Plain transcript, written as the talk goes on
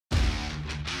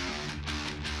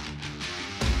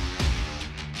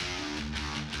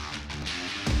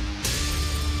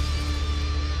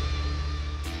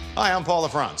Hi, I'm Paul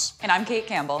LaFrance. And I'm Kate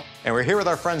Campbell. And we're here with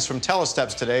our friends from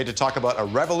Telesteps today to talk about a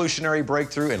revolutionary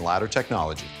breakthrough in ladder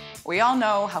technology. We all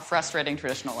know how frustrating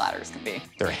traditional ladders can be.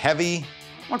 They're heavy.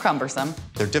 Or cumbersome.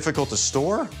 They're difficult to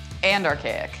store. And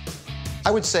archaic. I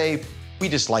would say we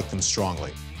dislike them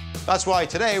strongly. That's why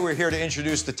today we're here to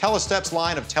introduce the Telesteps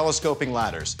line of telescoping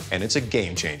ladders, and it's a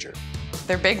game changer.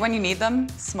 They're big when you need them,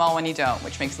 small when you don't,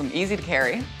 which makes them easy to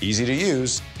carry. Easy to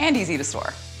use. And easy to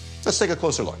store. Let's take a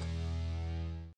closer look.